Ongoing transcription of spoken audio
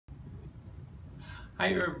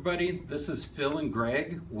Hi everybody, this is Phil and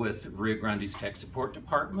Greg with Rio Grande's Tech Support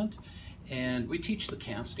Department, and we teach the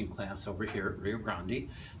casting class over here at Rio Grande.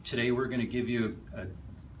 Today we're going to give you a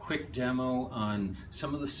quick demo on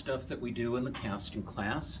some of the stuff that we do in the casting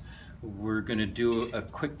class. We're going to do a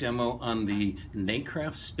quick demo on the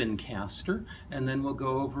Neycraft Spincaster, and then we'll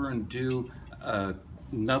go over and do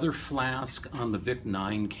another flask on the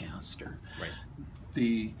V.I.C caster. Right.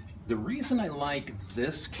 The reason I like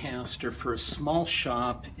this caster for a small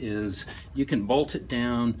shop is you can bolt it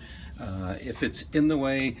down. If it's in the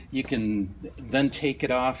way, you can then take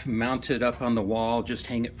it off, mount it up on the wall, just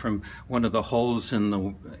hang it from one of the holes in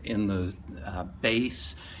the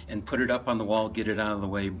base and put it up on the wall, get it out of the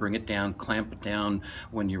way, bring it down, clamp it down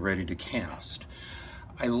when you're ready to cast.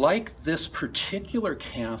 I like this particular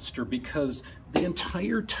caster because the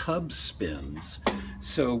entire tub spins.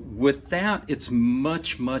 So with that, it's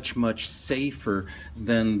much safer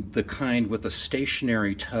than the kind with a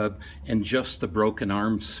stationary tub and just the broken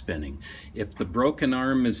arm spinning. If the broken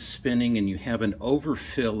arm is spinning and you have an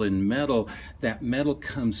overfill in metal, that metal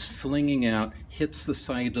comes flinging out, hits the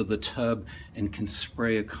side of the tub, and can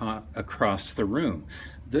spray across the room.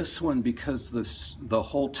 This one, because the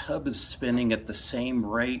whole tub is spinning at the same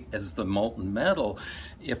rate as the molten metal,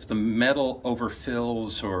 if the metal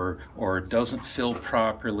overfills or doesn't fill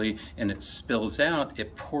properly and it spills out,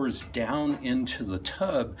 it pours down into the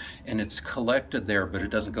tub and it's collected there, but it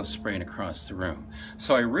doesn't go spraying across the room.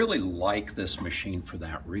 So I really like this machine for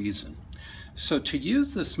that reason. So to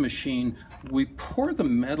use this machine, we pour the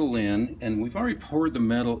metal in, and we've already poured the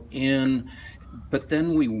metal in, but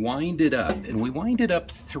then we wind it up, and we wind it up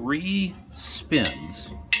 3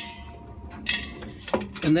 spins.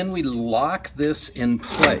 And then we lock this in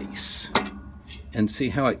place and see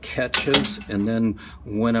how it catches, and then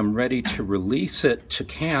when I'm ready to release it to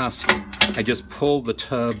cast, I just pull the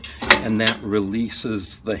tub and that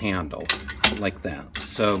releases the handle like that.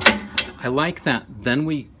 So I like that. Then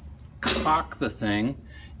we cock the thing,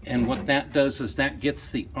 and what that does is that gets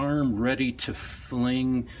the arm ready to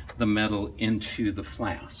fling the metal into the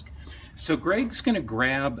flask. So Greg's going to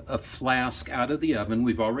grab a flask out of the oven.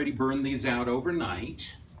 We've already burned these out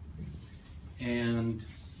overnight, and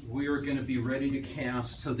we are going to be ready to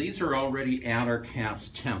cast. So these are already at our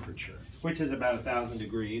cast temperature, which is about 1,000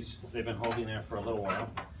 degrees. They've been holding there for a little while.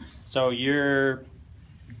 So you're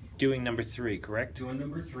doing number 3, correct? Doing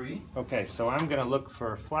number 3. Okay, so I'm going to look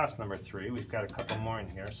for flask number 3. We've got a couple more in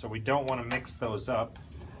here, so we don't want to mix those up.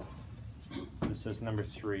 This is number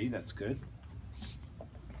 3. That's good.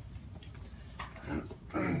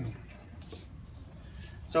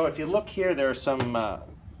 So if you look here, there are some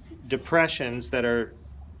depressions that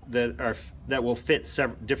will fit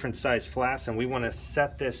different size flasks, and we want to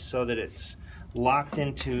set this so that it's locked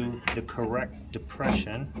into the correct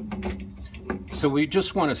depression. So we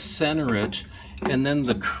just want to center it, and then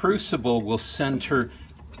the crucible will center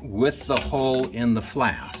with the hole in the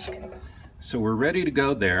flask. So we're ready to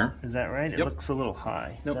go there. Is that right? It looks a little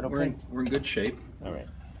high. Nope, is that okay? We're in good shape. All right.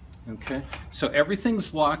 Okay, so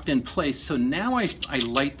everything's locked in place. So now I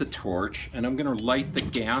light the torch, and I'm going to light the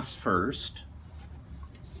gas first.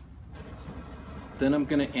 Then I'm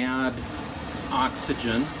going to add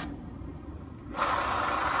oxygen.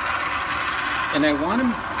 And I want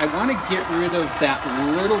to get rid of that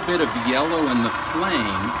little bit of yellow in the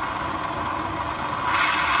flame,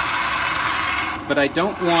 but I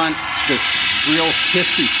don't want this real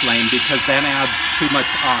hissy flame because that adds too much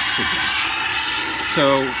oxygen.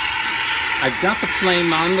 So I've got the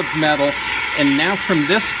flame on the metal, and now from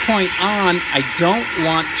this point on, I don't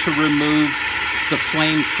want to remove the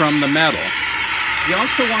flame from the metal. You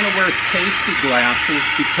also want to wear safety glasses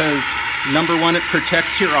because number 1, it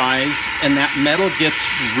protects your eyes, and that metal gets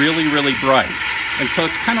really bright. And so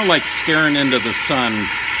it's kind of like staring into the sun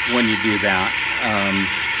when you do that.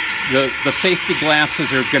 The safety glasses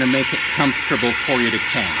are going to make it comfortable for you to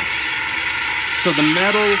cast. So the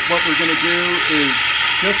metal, what we're going to do is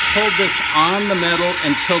just hold this on the metal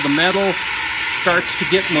until the metal starts to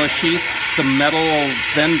get mushy. The metal will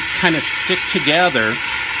then kind of stick together,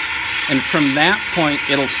 and from that point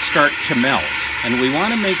it'll start to melt. And we want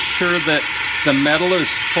to make sure that the metal is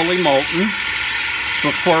fully molten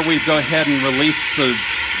before we go ahead and release the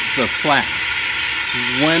flask.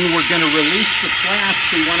 When we're going to release the flask,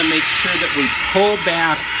 we want to make sure that we pull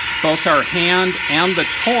back both our hand and the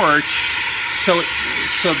torch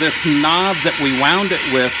so this knob that we wound it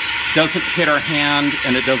with doesn't hit our hand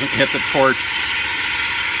and it doesn't hit the torch.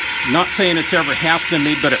 Not saying it's ever happened to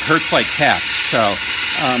me, but it hurts like heck. So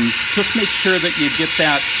just make sure that you get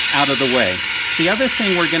that out of the way. The other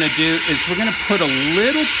thing we're going to do is we're going to put a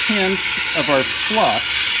little pinch of our flux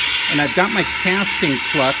And I've got my casting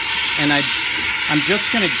flux, and I'm just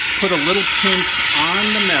going to put a little pinch on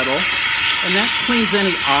the metal, and that cleans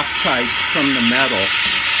any oxides from the metal.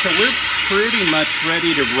 So we're pretty much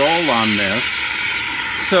ready to roll on this.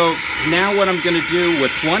 So now what I'm going to do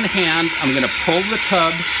with one hand, I'm going to pull the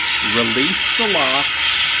tub, release the lock,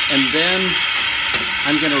 and then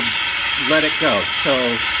I'm going to let it go. So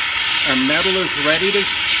our metal is ready to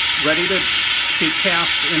be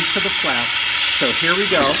cast into the flask. So here we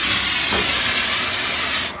go.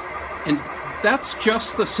 And that's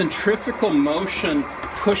just the centrifugal motion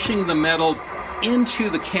pushing the metal into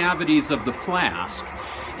the cavities of the flask.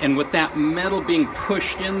 And with that metal being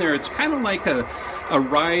pushed in there, it's kind of like a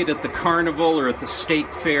ride at the carnival or at the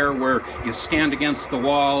state fair where you stand against the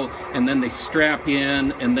wall and then they strap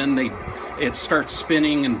in and then it starts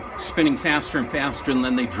spinning and spinning faster and faster, and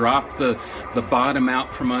then they drop the bottom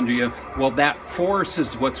out from under you. Well, that force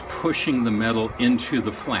is what's pushing the metal into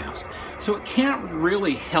the flask. So it can't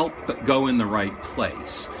really help but go in the right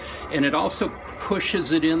place. And it also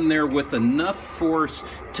pushes it in there with enough force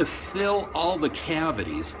to fill all the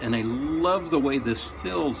cavities. And I love the way this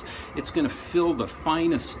fills. It's going to fill the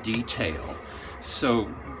finest detail. So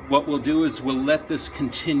what we'll do is we'll let this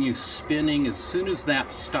continue spinning. As soon as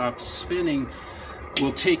that stops spinning,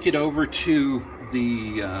 we'll take it over to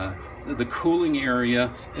the cooling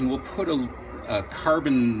area, and we'll put a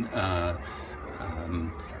carbon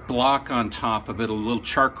block on top of it, a little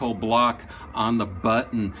charcoal block on the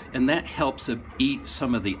button, and that helps it eat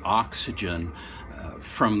some of the oxygen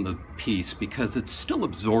from the piece, because it's still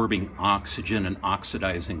absorbing oxygen and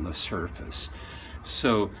oxidizing the surface.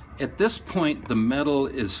 So at this point, the metal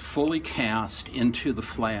is fully cast into the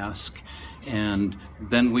flask, and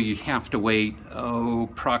then we have to wait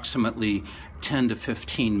approximately 10 to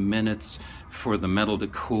 15 minutes for the metal to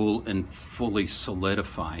cool and fully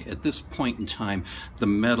solidify. At this point in time, the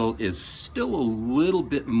metal is still a little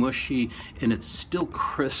bit mushy and it's still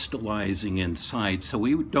crystallizing inside, so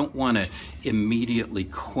we don't want to immediately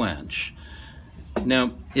quench.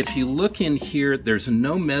 Now, if you look in here, there's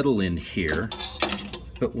no metal in here,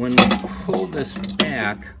 but when we pull this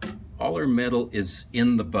back, all our metal is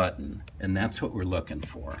in the button, and that's what we're looking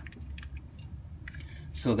for.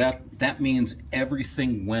 So that means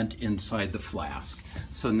everything went inside the flask.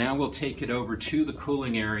 So now we'll take it over to the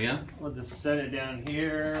cooling area. We'll just set it down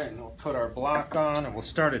here, and we'll put our block on, and we'll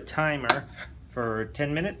start a timer for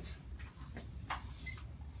 10 minutes.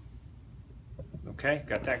 Okay,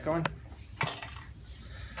 got that going?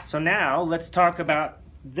 So now let's talk about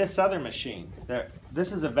this other machine.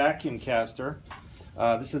 This is a vacuum caster.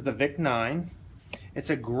 This is the V.I.C. It's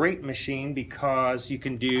a great machine because you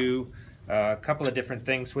can do a couple of different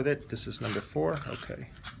things with it. This is number 4. Okay.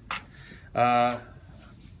 On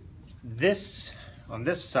this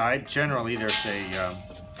side, generally there's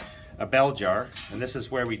a bell jar, and this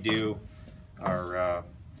is where we do our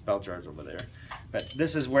bell jars over there. But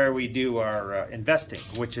this is where we do our investing,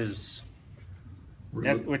 which is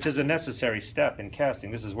a necessary step in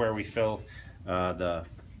casting. This is where we fill the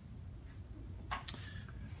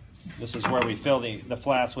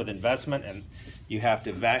flask with investment, and you have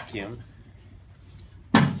to vacuum.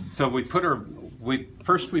 So we put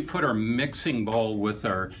our mixing bowl with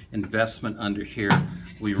our investment under here.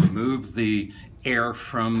 We remove the air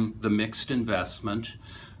from the mixed investment.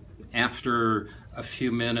 After a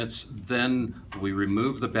few minutes, then we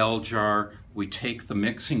remove the bell jar. We take the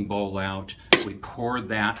mixing bowl out. We pour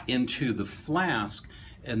that into the flask,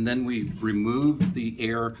 and then we remove the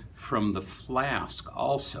air from the flask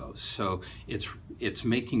also. So it's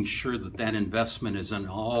making sure that investment is in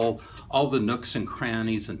all the nooks and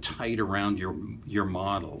crannies and tight around your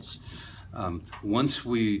models. Once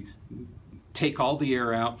we take all the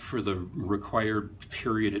air out for the required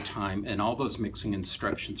period of time, and all those mixing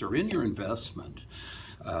instructions are in your investment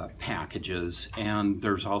packages, and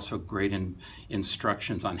there's also great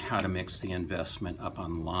instructions on how to mix the investment up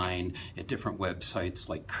online at different websites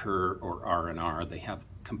like Kerr or R&R. They have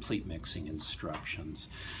complete mixing instructions.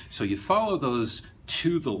 So you follow those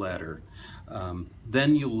to the letter.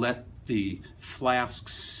 Then you let the flask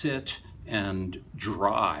sit and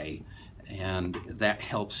dry, and that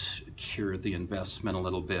helps cure the investment a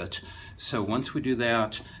little bit. So once we do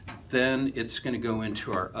that, then it's going to go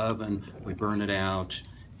into our oven. We burn it out,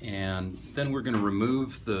 and then we're going to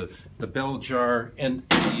remove the bell jar. And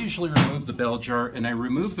I usually remove the bell jar, and I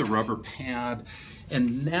remove the rubber pad.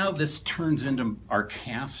 And now this turns into our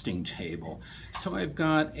casting table. So I've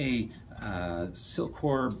got a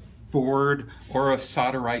Silcor board, or a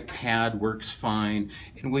solderite pad works fine,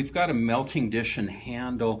 and we've got a melting dish and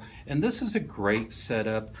handle, and this is a great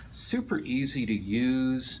setup, super easy to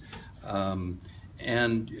use,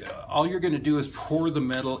 And all you're going to do is pour the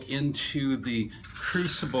metal into the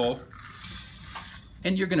crucible,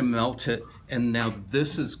 and you're going to melt it. And now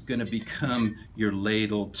this is going to become your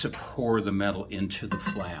ladle to pour the metal into the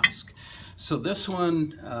flask. So this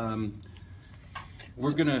one,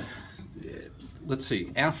 we're going to, let's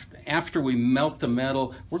see, after we melt the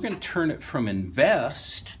metal, we're going to turn it from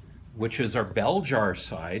invest, which is our bell jar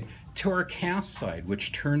side, to our cast side,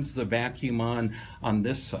 which turns the vacuum on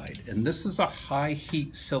this side. And this is a high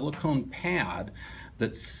heat silicone pad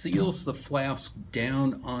that seals the flask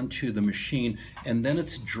down onto the machine, and then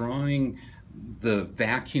it's drawing the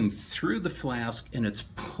vacuum through the flask, and it's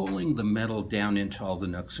pulling the metal down into all the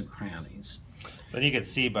nooks and crannies. But you can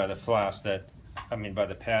see by the flask that, I mean by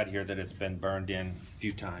the pad here, that it's been burned in a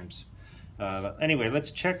few times. Anyway,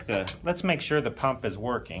 let's make sure the pump is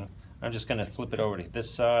working. I'm just going to flip it over to this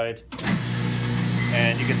side,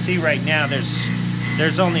 and you can see right now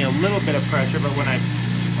there's only a little bit of pressure, but when I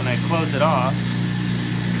close it off,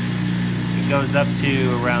 it goes up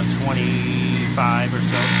to around 25 or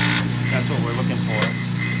so. That's what we're looking for.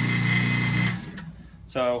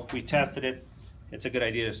 So we tested it. It's a good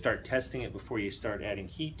idea to start testing it before you start adding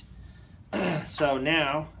heat. So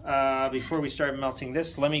now, before we start melting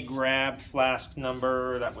this, let me grab flask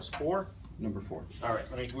number, that was 4? Number 4. All right,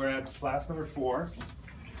 let me grab flask number 4.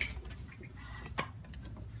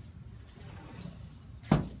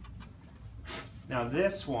 Now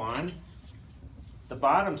this one, the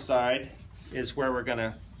bottom side is where we're going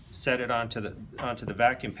to set it onto the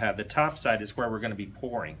vacuum pad. The top side is where we're going to be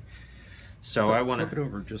pouring. So I want to flip it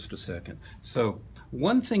over just a second. So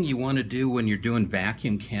one thing you want to do when you're doing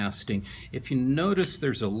vacuum casting, if you notice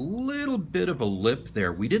there's a little bit of a lip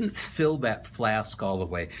there, we didn't fill that flask all the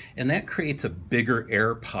way, and that creates a bigger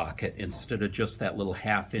air pocket instead of just that little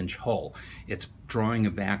half-inch hole. It's drawing a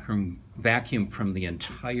vacuum from the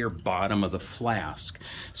entire bottom of the flask.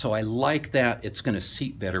 So I like that. It's going to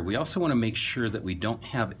seat better. We also want to make sure that we don't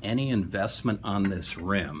have any investment on this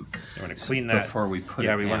rim. You want to clean that before we put it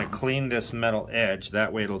down. Yeah, we want to clean this metal edge.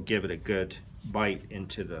 That way it'll give it a good bite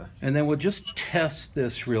into the... And then we'll just test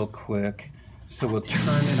this real quick. So we'll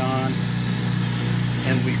turn it on,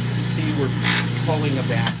 and we can see we're pulling a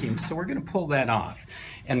vacuum. So we're going to pull that off.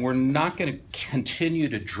 And we're not going to continue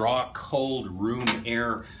to draw cold room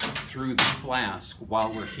air through the flask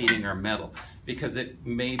while we're heating our metal, because it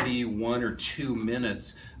may be 1 or 2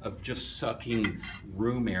 minutes of just sucking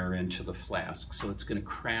room air into the flask. So it's going to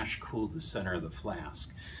crash cool the center of the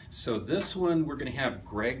flask. So this one we're going to have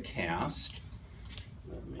Gregg cast.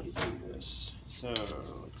 Let me do this. So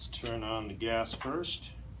let's turn on the gas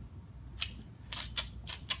first.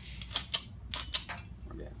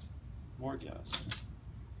 More gas. More gas.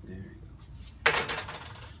 There you go.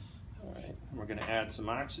 All right, we're going to add some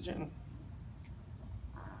oxygen.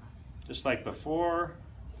 Just like before.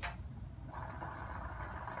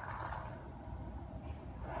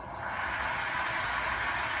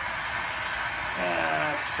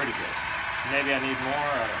 That's pretty good. Maybe I need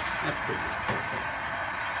more. That's pretty good.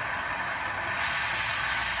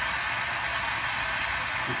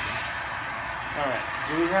 All right,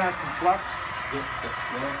 do we have some flux? Yep, the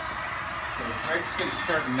flux. So Gregg's going to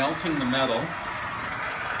start melting the metal.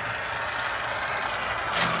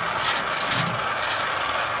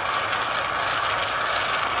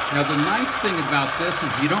 Now the nice thing about this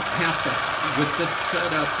is you don't have to, with this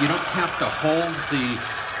setup, you don't have to hold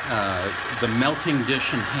the melting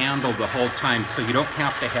dish and handle the whole time, so you don't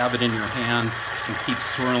have to have it in your hand and keep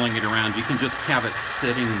swirling it around. You can just have it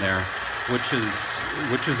sitting there, which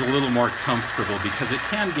is a little more comfortable because it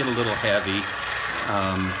can get a little heavy.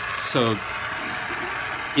 So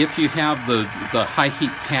if you have the high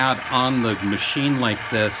heat pad on the machine like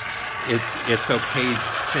this, it's okay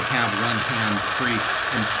to have one hand free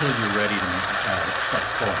until you're ready to start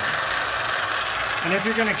pouring. And if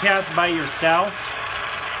you're going to cast by yourself,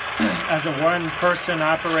 as a one-person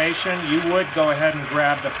operation, you would go ahead and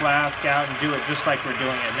grab the flask out and do it just like we're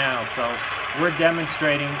doing it now. So we're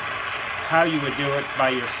demonstrating how you would do it by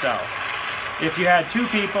yourself. If you had 2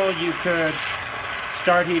 people, you could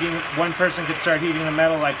start heating, one person could start heating the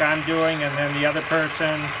metal like I'm doing, and then the other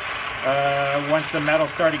person, once the metal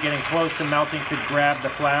started getting close to melting, could grab the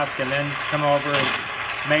flask and then come over and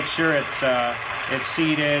make sure it's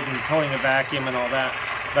seated and pulling a vacuum and all that.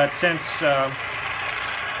 But since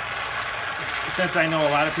I know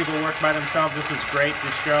a lot of people work by themselves, this is great to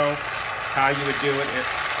show how you would do it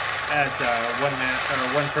as a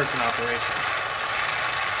one-person operation.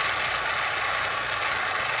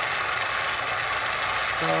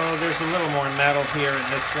 So there's a little more metal here in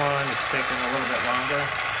this one. It's taking a little bit longer.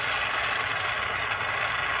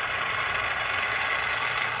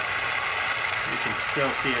 You can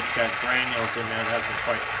still see it's got granules in there. It hasn't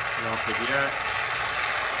quite melted yet.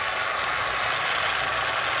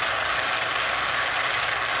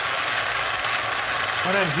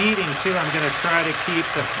 When I'm heating too, I'm going to try to keep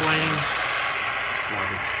the flame.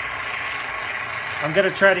 I'm going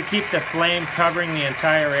to try to keep the flame covering the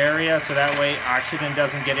entire area, so that way oxygen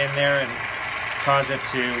doesn't get in there and cause it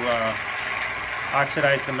to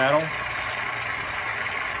oxidize the metal.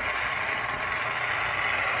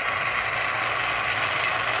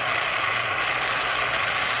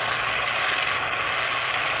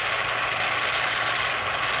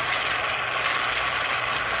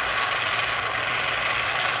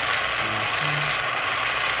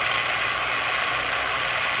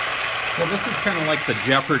 Well, this is kind of like the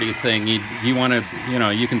Jeopardy thing. You want to,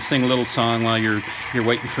 you can sing a little song while you're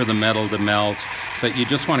waiting for the metal to melt, but you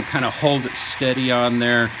just want to kind of hold it steady on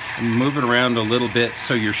there and move it around a little bit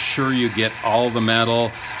so you're sure you get all the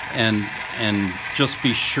metal, and just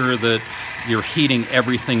be sure that you're heating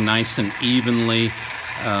everything nice and evenly.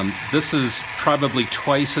 This is probably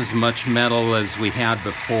twice as much metal as we had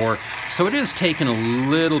before, so it is taking a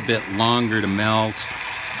little bit longer to melt,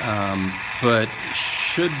 but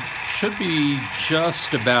should be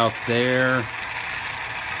just about there.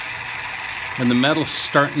 And the metal's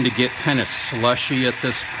starting to get kind of slushy at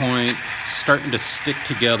this point, starting to stick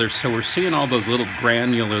together. So we're seeing all those little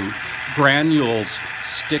granules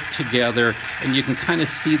stick together, and you can kind of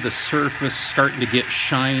see the surface starting to get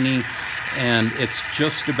shiny, and it's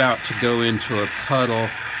just about to go into a puddle.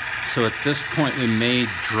 So at this point we may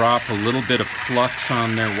drop a little bit of flux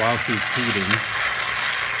on there while he's heating.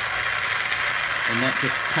 And that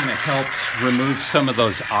just kind of helps remove some of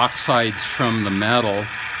those oxides from the metal.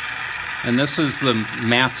 And this is the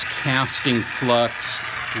Matt's casting flux,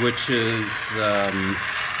 which is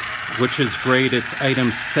great. It's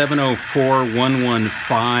item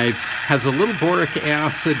 704115. Has a little boric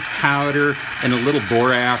acid powder and a little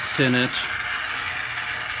borax in it.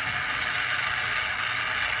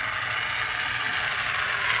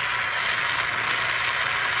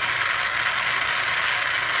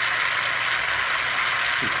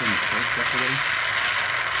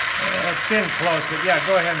 It's getting close, but yeah,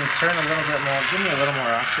 go ahead and turn a little bit more. Give me a little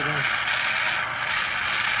more oxygen.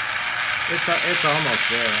 It's almost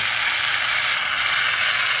there.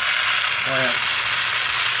 Go ahead.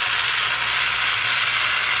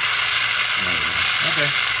 Okay.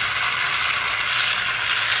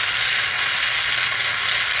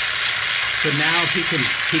 So now he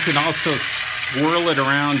can also swirl it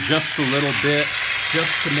around just a little bit,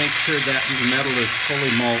 just to make sure that the metal is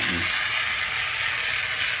fully molten.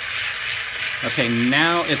 Okay,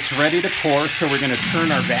 now it's ready to pour, so we're going to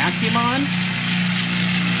turn our vacuum on.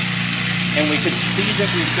 And we can see that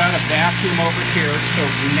we've got a vacuum over here, so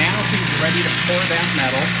now he's ready to pour that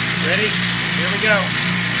metal. Ready? Here we go.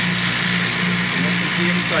 And this is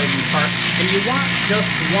the exciting part. And you want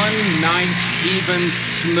just one nice, even,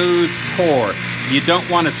 smooth pour. You don't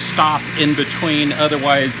want to stop in between,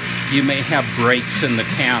 otherwise you may have breaks in the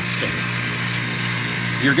casting.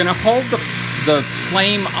 You're going to hold the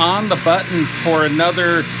flame on the button for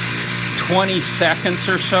another 20 seconds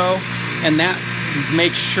or so, and that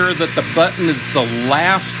makes sure that the button is the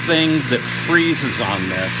last thing that freezes on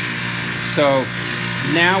this. So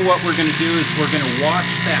now what we're going to do is we're going to watch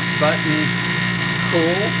that button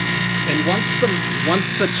cool, and once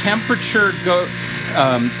the temperature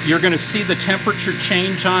you're going to see the temperature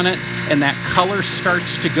change on it, and that color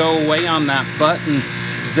starts to go away on that button.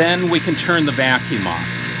 Then we can turn the vacuum on.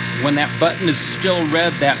 When that button is still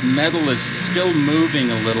red, that metal is still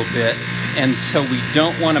moving a little bit, and so we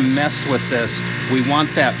don't want to mess with this. We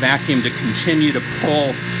want that vacuum to continue to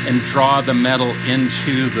pull and draw the metal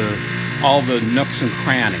into all the nooks and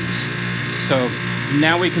crannies. So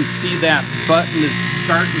now we can see that button is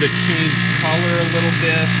starting to change color a little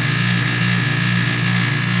bit,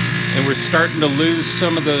 and we're starting to lose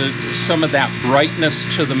some of that brightness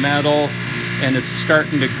to the metal, and it's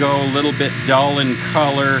starting to go a little bit dull in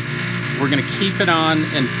color. We're going to keep it on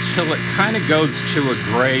until it kind of goes to a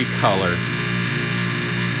gray color.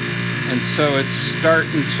 And so it's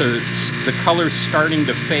the color's starting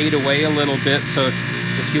to fade away a little bit. So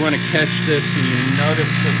if you want to catch this and you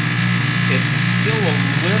notice that it's still a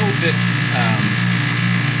little bit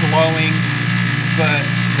glowing, but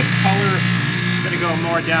the color I'm going to go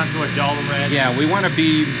more down to a dull red. Yeah, we want to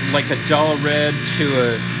be like a dull red to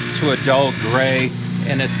a dull gray,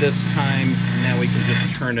 and at this time now we can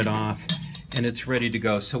just turn it off and it's ready to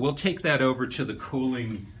go. So we'll take that over to the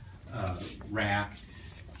cooling rack,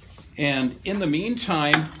 and in the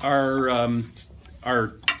meantime our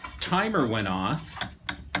timer went off,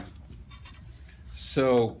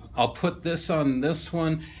 So I'll put this on this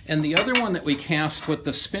one, and the other one that we cast with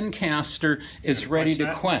the Spincaster is ready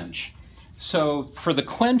to quench. So for the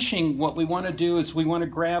quenching, what we want to do is we want to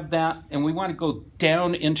grab that and we want to go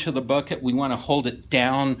down into the bucket. We want to hold it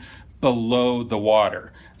down below the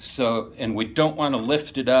water. So, and we don't want to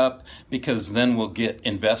lift it up because then we'll get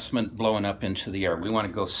investment blowing up into the air. We want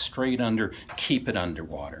to go straight under, keep it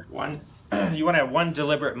underwater. You want to have one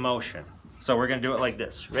deliberate motion. So we're going to do it like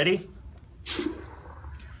this. Ready?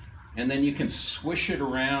 And then you can swish it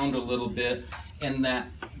around a little bit, and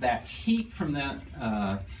that heat from that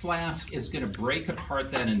flask is going to break apart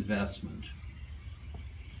that investment.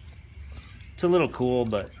 It's a little cool,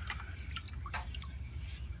 but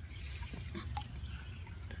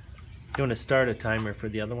you want to start a timer for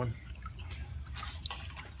the other one?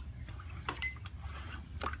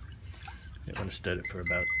 I want to set it for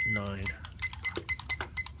about 9.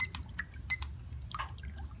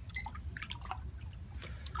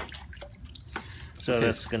 So okay.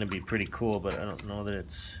 That's going to be pretty cool, but I don't know that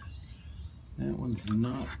it's... That one's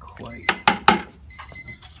not quite...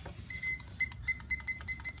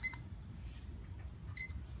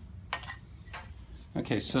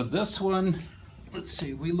 Okay, so this one, let's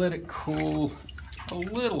see, we let it cool a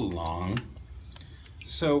little long.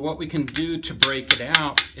 So what we can do to break it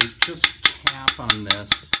out is just tap on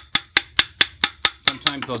this.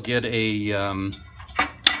 Sometimes I'll get a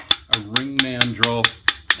ring mandrel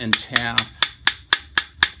and tap.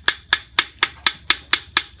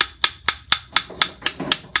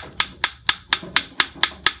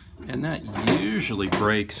 And that usually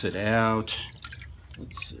breaks it out.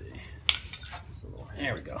 Let's see.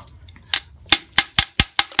 There we go.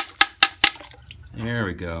 There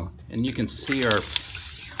we go. And you can see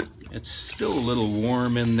it's still a little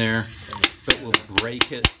warm in there, but we'll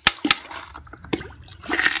break it.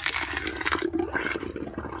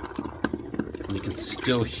 And you can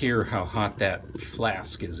still hear how hot that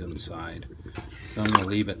flask is inside. So I'm going to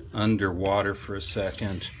leave it underwater for a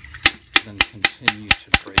second, then continue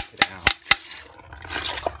to break it out.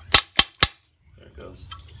 There it goes.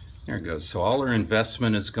 There it goes. So all our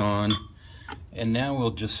investment is gone. And now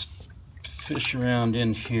we'll just fish around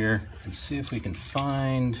in here and see if we can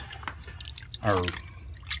find our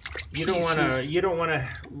You don't want to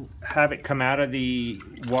have it come out of the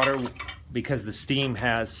water because the steam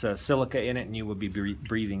has silica in it, and you will be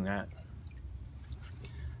breathing that.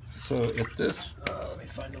 So at this, let me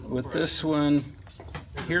find a with this one,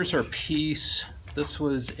 here's our piece. This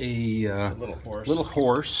was a little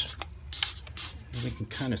horse. We can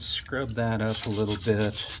kind of scrub that up a little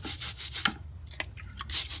bit.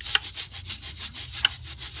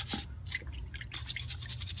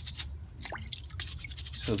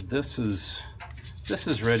 So this is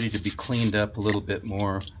ready to be cleaned up a little bit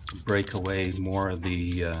more, break away more of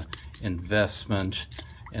the investment,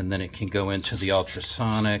 and then it can go into the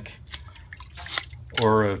ultrasonic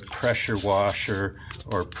or a pressure washer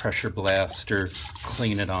or pressure blaster,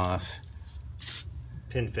 clean it off.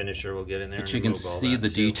 Pin finisher will get in there. But you can see the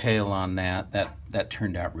detail on that. That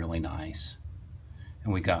turned out really nice.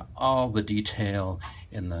 And we got all the detail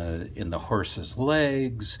in the horse's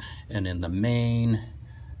legs and in the mane.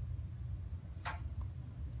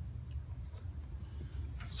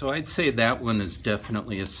 So I'd say that one is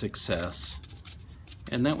definitely a success.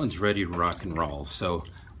 And that one's ready to rock and roll. So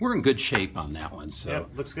we're in good shape on that one. So yep,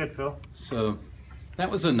 looks good, Phil. So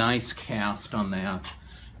that was a nice cast on that.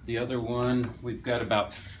 The other one, we've got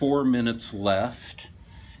about 4 minutes left,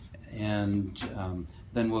 and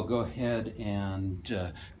then we'll go ahead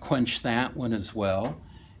and quench that one as well,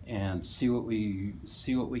 and see what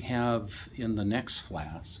we have in the next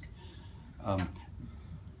flask.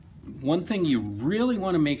 One thing you really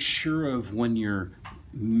want to make sure of when you're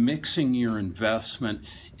mixing your investment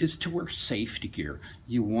is to wear safety gear.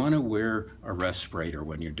 You want to wear a respirator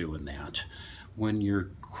when you're doing that. When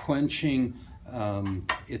you're quenching,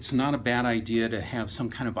 it's not a bad idea to have some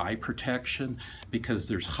kind of eye protection because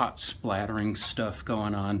there's hot splattering stuff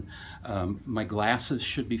going on. My glasses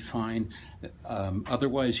should be fine.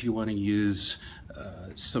 Otherwise, you want to use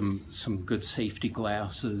some good safety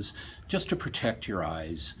glasses just to protect your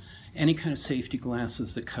eyes. Any kind of safety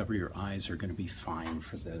glasses that cover your eyes are going to be fine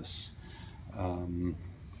for this. And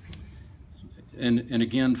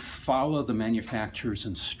again, follow the manufacturer's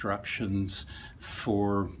instructions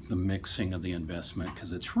for the mixing of the investment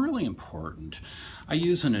because it's really important. I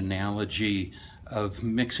use an analogy of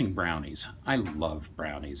mixing brownies. I love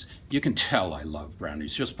brownies. You can tell I love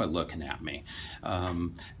brownies just by looking at me.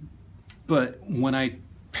 But when I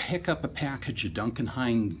pick up a package of Duncan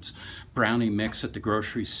Hines brownie mix at the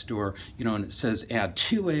grocery store, you know, and it says add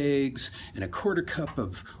 2 eggs and a 1/4 cup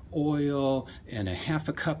of oil and a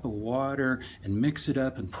 1/2 cup of water and mix it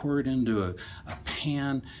up and pour it into a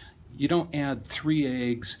pan. You don't add 3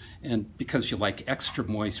 eggs, and because you like extra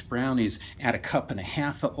moist brownies, add a 1.5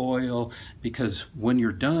 cups of oil, because when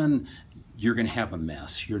you're done, you're going to have a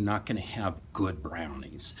mess. You're not going to have good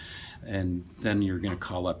brownies. And then you're going to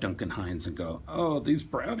call up Duncan Hines and go, oh, these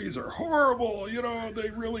brownies are horrible, you know, they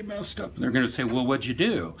really messed up. And they're going to say, well, what'd you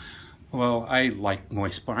do? Well, I like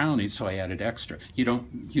moist brownies, so I added extra. You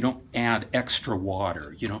don't add extra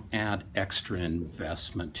water. You don't add extra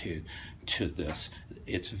investment to this.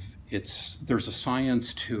 There's a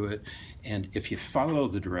science to it, and if you follow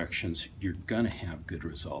the directions, you're going to have good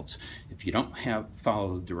results. If you don't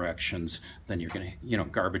follow the directions, then you're going to, you know,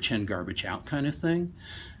 garbage in, garbage out kind of thing.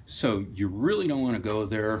 So you really don't want to go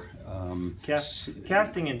there.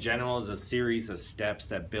 Casting in general is a series of steps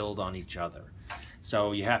that build on each other.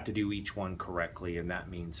 So you have to do each one correctly, and that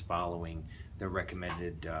means following the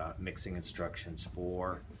recommended mixing instructions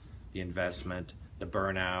for the investment, the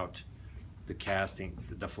burnout, the casting,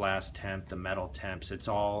 the flash temp, the metal temps. It's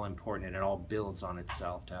all important, and it all builds on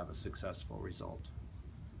itself to have a successful result.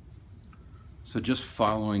 So just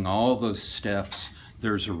following all those steps,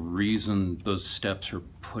 there's a reason those steps are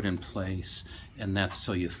put in place, and that's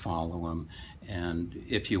so you follow them. And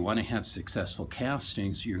if you want to have successful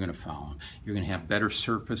castings, you're going to follow them. You're going to have better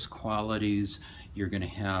surface qualities. You're going to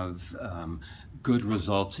have good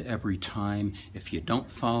results every time. If you don't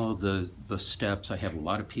follow the steps, I have a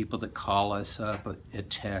lot of people that call us up at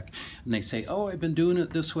Tech, and they say, oh, I've been doing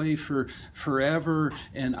it this way for forever,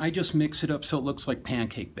 and I just mix it up so it looks like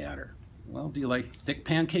pancake batter. Well, do you like thick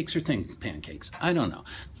pancakes or thin pancakes? I don't know.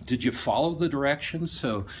 Did you follow the directions?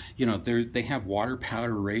 So, you know, they have water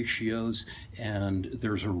powder ratios, and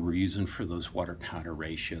there's a reason for those water powder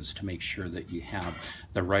ratios to make sure that you have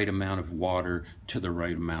the right amount of water to the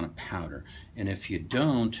right amount of powder. And if you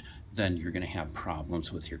don't, then you're going to have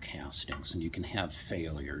problems with your castings, and you can have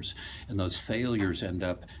failures, and those failures end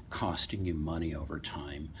up costing you money over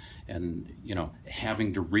time. And, you know,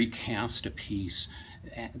 having to recast a piece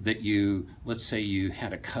that let's say you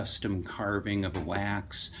had a custom carving of a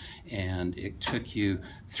wax, and it took you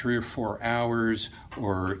 3 or 4 hours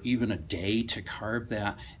or even a day to carve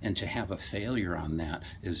that, and to have a failure on that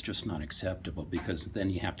is just not acceptable, because then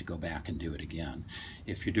you have to go back and do it again.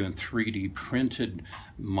 If you're doing 3D printed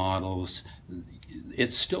models,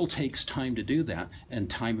 it still takes time to do that, and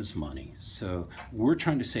time is money. So we're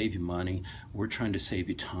trying to save you money, we're trying to save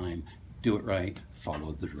you time. Do it right,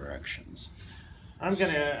 follow the directions. I'm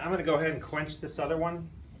gonna go ahead and quench this other one.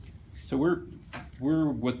 So we're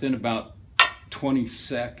within about 20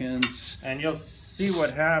 seconds. And you'll see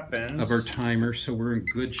what happens of our timer, so we're in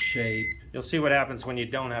good shape. You'll see what happens when you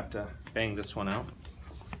don't have to bang this one out.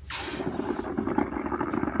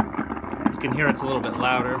 You can hear it's a little bit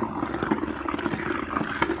louder.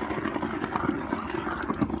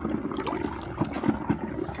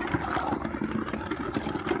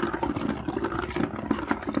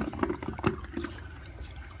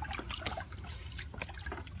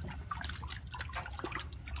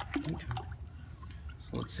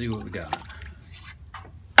 So let's see what we got.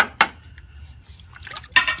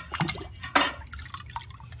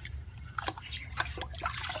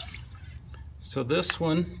 So this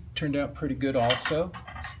one turned out pretty good also.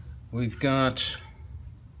 We've got,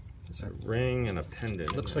 there's a ring and a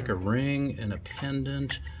pendant. Looks like a ring and a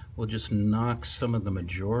pendant. We'll just knock some of the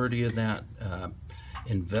majority of that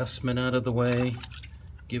investment out of the way.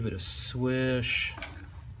 Give it a swish.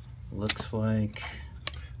 Looks like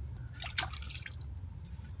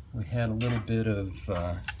we had a little bit of,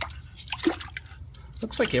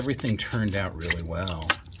 looks like everything turned out really well.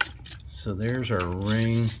 So there's our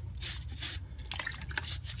ring.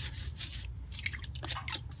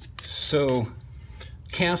 So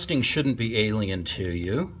casting shouldn't be alien to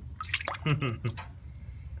you.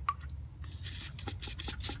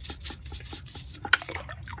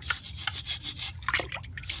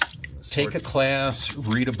 Take a class,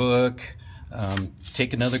 read a book,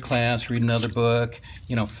 take another class, read another book,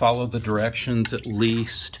 you know, follow the directions at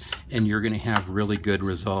least, and you're going to have really good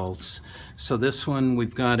results. So this one,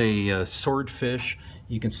 we've got a swordfish.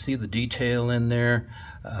 You can see the detail in there.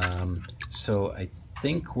 So I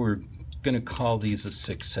think we're going to call these a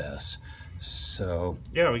success. So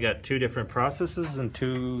yeah, we got 2 different processes and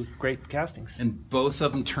 2 great castings. And both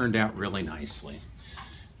of them turned out really nicely.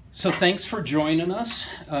 So thanks for joining us.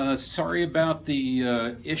 Sorry about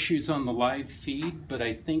the issues on the live feed, but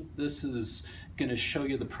I think this is going to show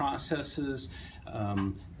you the processes.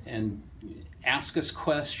 and ask us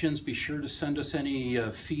questions. Be sure to send us any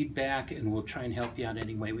feedback, and we'll try and help you out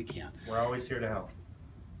any way we can. We're always here to help.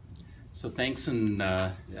 So thanks, and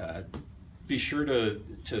be sure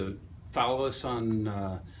to follow us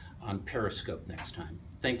on Periscope next time.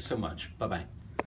 Thanks so much. Bye-bye.